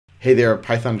Hey there,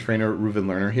 Python trainer Reuven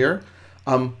Lerner here.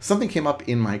 Something came up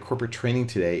in my corporate training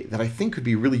today that I think could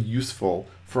be really useful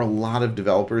for a lot of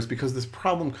developers because this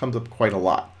problem comes up quite a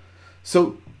lot.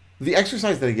 So the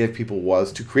exercise that I gave people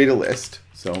was to create a list.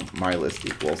 So my list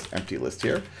equals empty list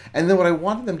here. And then what I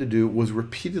wanted them to do was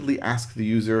repeatedly ask the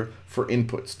user for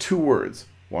inputs, 2 words.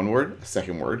 1 word, a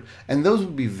second word, and those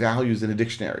would be values in a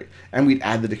dictionary. And we'd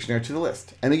add the dictionary to the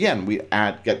list. And again, we'd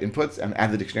get inputs and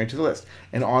add the dictionary to the list,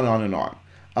 and on and on.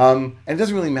 And it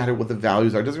doesn't really matter what the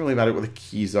values are, it doesn't really matter what the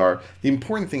keys are. The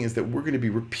important thing is that we're going to be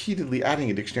repeatedly adding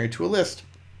a dictionary to a list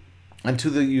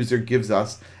until the user gives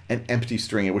us an empty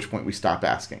string, at which point we stop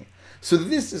asking. So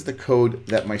this is the code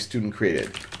that my student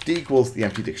created. D equals the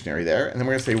empty dictionary there, and then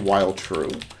we're going to say while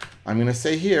true. I'm going to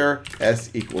say here S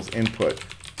equals input.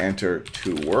 Enter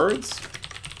 2 words,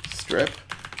 strip,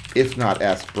 if not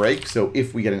S, break. So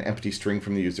if we get an empty string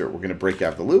from the user, we're going to break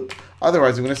out the loop.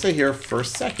 Otherwise, I'm going to say here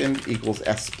first second equals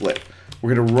S split.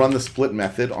 We're going to run the split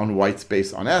method on white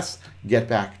space on S, get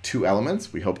back 2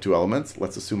 elements. We hope 2 elements.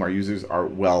 Let's assume our users are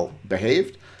well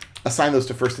behaved. Assign those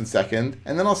to first and second.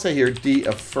 And then I'll say here D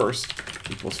of first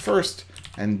equals first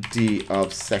and D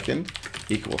of second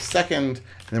equals second.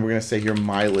 And then we're going to say here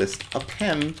my list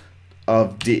append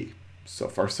of D. So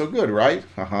far, so good, right?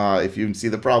 Haha, if you see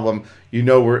the problem, you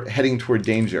know we're heading toward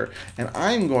danger. And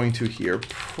I'm going to here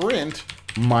print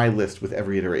my list with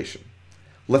every iteration.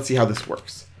 Let's see how this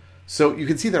works. So you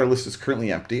can see that our list is currently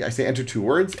empty. I say enter 2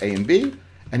 words, A and B.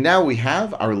 And now we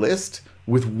have our list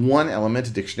with 1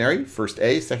 element dictionary, first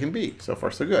A, second B. So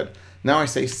far, so good. Now I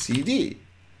say CD.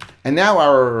 And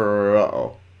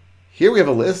now here we have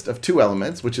a list of 2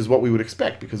 elements, which is what we would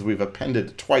expect because we've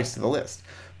appended twice to the list.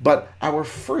 But our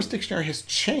first dictionary has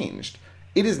changed.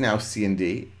 It is now C and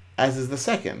D, as is the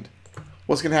second.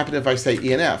 What's going to happen if I say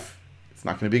E and F? It's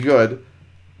not going to be good.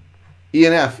 E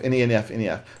and F and E and F and E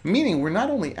and F. Meaning we're not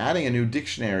only adding a new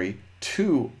dictionary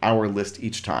to our list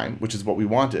each time, which is what we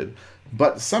wanted,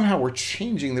 but somehow we're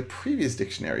changing the previous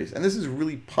dictionaries. And this is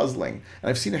really puzzling.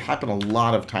 And I've seen it happen a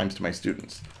lot of times to my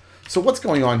students. So what's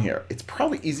going on here? It's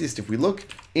probably easiest if we look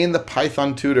in the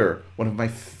Python tutor, one of my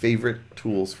favorite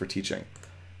tools for teaching.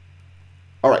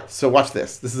 All right, so watch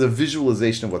this. This is a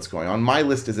visualization of what's going on. My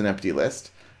list is an empty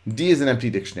list. D is an empty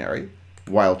dictionary,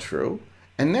 while true.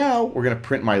 And now we're going to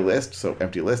print my list, so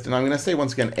empty list, and I'm going to say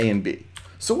once again A and B.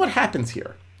 So what happens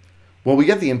here? Well, we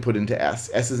get the input into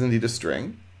S. S is indeed a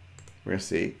string. We're going to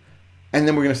see. And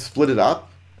then we're going to split it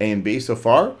up, A and B. So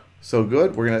far, so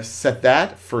good. We're going to set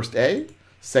that first A,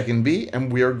 second B,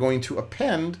 and we are going to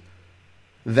append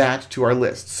that to our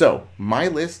list. So my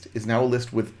list is now a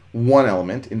list with 1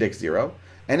 element, index 0.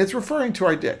 And it's referring to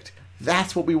our dict.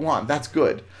 That's what we want. That's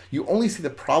good. You only see the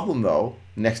problem, though,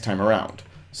 next time around.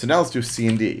 So now let's do C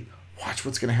and D. Watch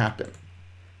what's going to happen.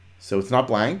 So it's not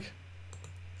blank.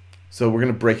 So we're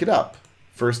going to break it up.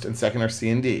 First and second are C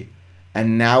and D.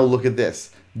 And now look at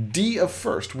this. D of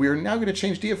first. We are now going to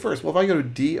change D of first. Well, if I go to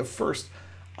D of first,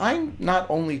 I'm not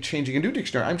only changing a new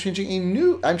dictionary, I'm changing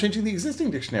the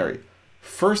existing dictionary.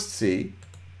 First C,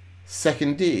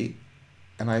 second D,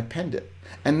 and I append it.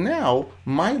 And now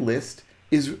my list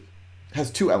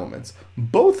has 2 elements,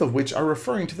 both of which are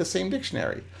referring to the same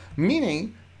dictionary.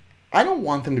 Meaning, I don't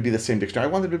want them to be the same dictionary.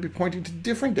 I want them to be pointing to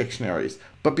different dictionaries.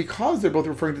 But because they're both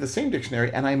referring to the same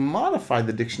dictionary, and I modified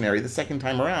the dictionary the second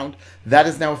time around, that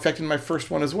is now affecting my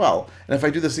first one as well. And if I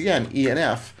do this again, E and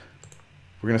F,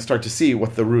 we're going to start to see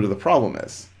what the root of the problem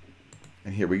is.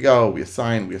 And here we go. We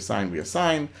assign, we assign, we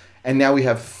assign. And now we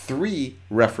have 3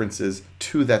 references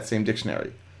to that same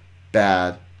dictionary.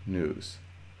 Bad news.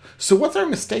 So what's our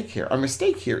mistake here? Our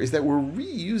mistake here is that we're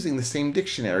reusing the same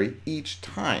dictionary each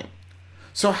time.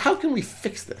 So how can we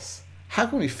fix this? How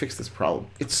can we fix this problem?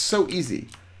 It's so easy.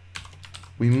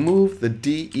 We move the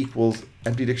D equals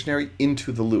empty dictionary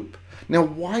into the loop. Now,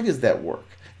 why does that work?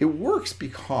 It works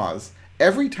because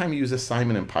every time you use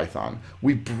assignment in Python,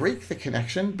 we break the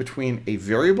connection between a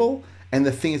variable and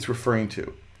the thing it's referring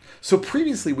to. So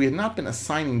previously, we had not been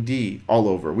assigning D all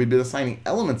over. We'd been assigning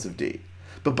elements of D.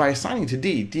 But by assigning to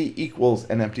D, D equals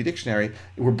an empty dictionary,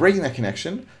 we're breaking that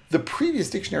connection. The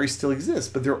previous dictionaries still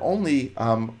exist, but they're only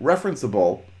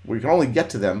referenceable. We can only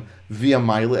get to them via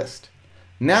my list.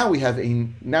 Now we have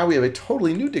a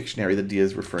totally new dictionary that D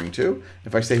is referring to.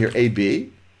 If I say here A,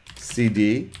 B, C,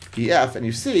 D, E, F, and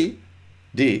you see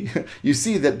D, you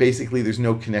see that basically there's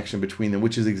no connection between them,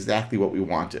 which is exactly what we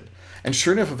wanted. And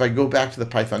sure enough, if I go back to the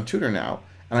Python tutor now,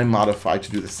 and I modify to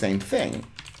do the same thing,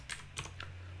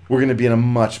 we're going to be in a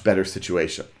much better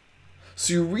situation.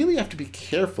 So you really have to be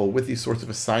careful with these sorts of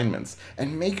assignments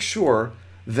and make sure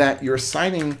that you're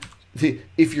assigning,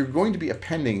 if you're going to be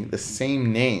appending the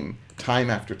same name time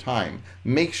after time,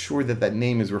 make sure that that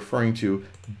name is referring to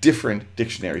different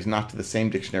dictionaries, not to the same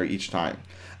dictionary each time.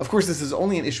 Of course, this is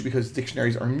only an issue because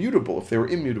dictionaries are mutable. If they were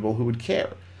immutable, who would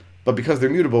care? But because they're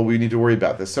mutable, we need to worry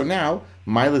about this. So now,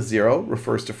 mylist0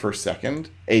 refers to first, second,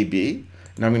 AB.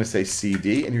 Now I'm going to say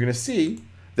CD, and you're going to see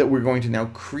that we're going to now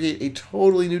create a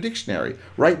totally new dictionary,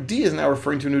 right? D is now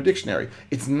referring to a new dictionary.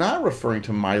 It's not referring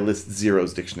to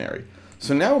mylist0's dictionary.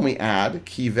 So now when we add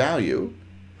key value,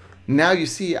 now you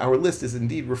see our list is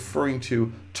indeed referring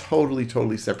to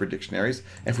totally separate dictionaries.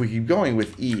 And if we keep going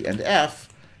with E and F,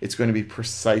 it's going to be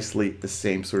precisely the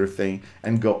same sort of thing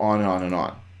and go on and on and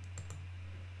on.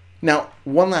 Now,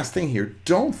 one last thing here.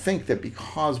 Don't think that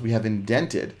because we have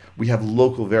indented, we have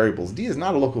local variables. D is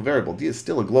not a local variable. D is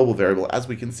still a global variable, as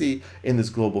we can see in this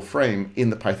global frame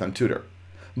in the Python tutor.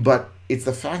 But it's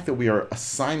the fact that we are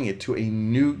assigning it to a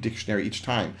new dictionary each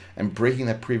time and breaking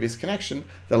that previous connection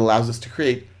that allows us to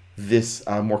create this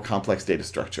more complex data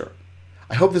structure.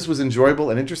 I hope this was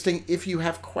enjoyable and interesting. If you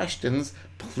have questions,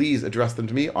 please address them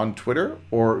to me on Twitter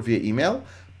or via email.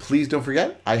 Please don't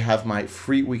forget, I have my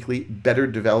free weekly Better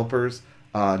Developers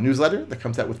newsletter that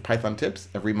comes out with Python tips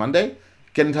every Monday.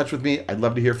 Get in touch with me. I'd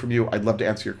love to hear from you. I'd love to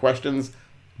answer your questions.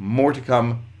 More to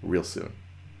come real soon.